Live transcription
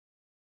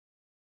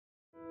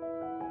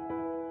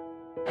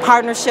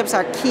Partnerships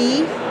are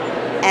key,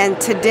 and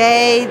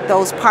today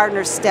those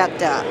partners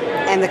stepped up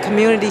and the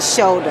community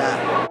showed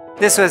up.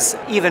 This was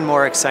even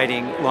more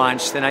exciting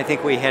launch than I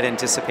think we had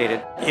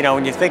anticipated. You know,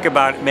 when you think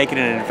about making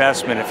an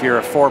investment, if you're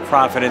a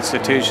for-profit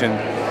institution,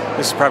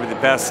 this is probably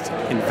the best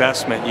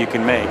investment you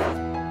can make.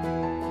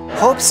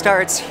 Hope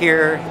Starts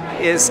Here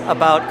is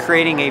about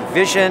creating a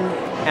vision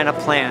and a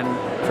plan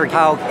for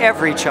how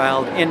every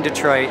child in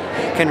Detroit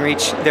can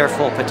reach their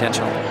full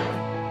potential.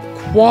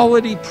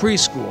 Quality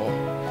preschool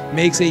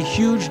makes a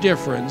huge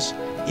difference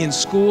in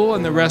school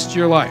and the rest of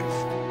your life.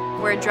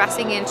 We're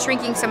addressing and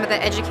shrinking some of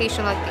the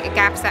educational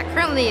gaps that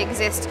currently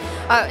exist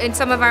in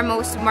some of our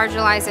most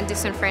marginalized and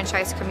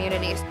disenfranchised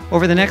communities.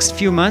 Over the next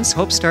few months,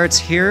 Hope Starts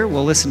Here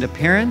will listen to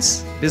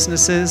parents,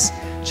 businesses,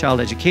 child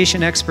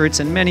education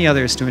experts, and many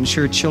others to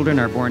ensure children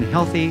are born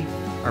healthy,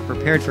 are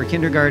prepared for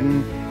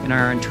kindergarten, and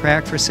are on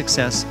track for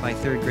success by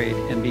 3rd grade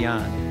and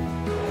beyond.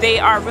 They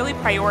are really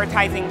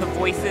prioritizing the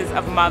voices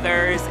of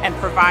mothers and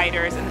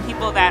providers and the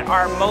people that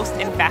are most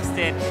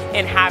invested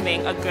in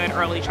having a good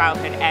early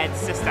childhood ed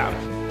system.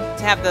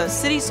 To have the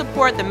city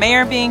support, the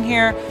mayor being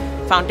here,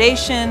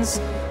 foundations,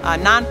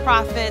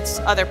 nonprofits,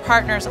 other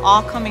partners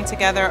all coming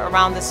together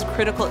around this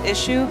critical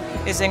issue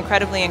is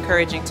incredibly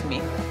encouraging to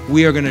me.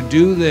 We are going to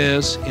do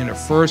this in a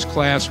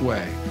first-class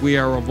way. We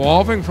are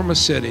evolving from a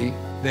city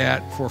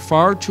that for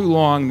far too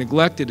long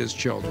neglected its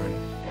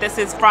children. This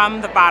is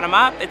from the bottom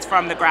up, it's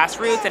from the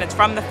grassroots, and it's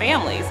from the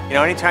families. You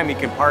know, anytime you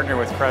can partner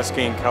with Kresge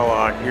and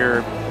Kellogg,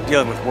 you're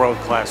dealing with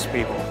world-class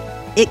people.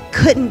 It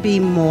couldn't be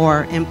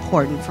more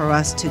important for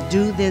us to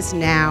do this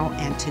now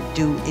and to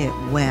do it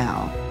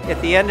well. At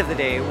the end of the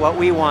day, what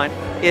we want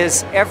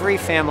is every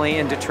family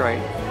in Detroit,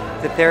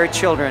 that their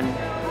children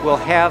will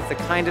have the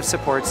kind of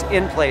supports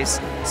in place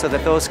so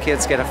that those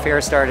kids get a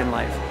fair start in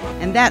life.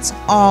 And that's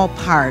all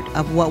part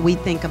of what we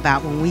think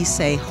about when we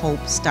say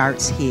hope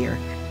starts here.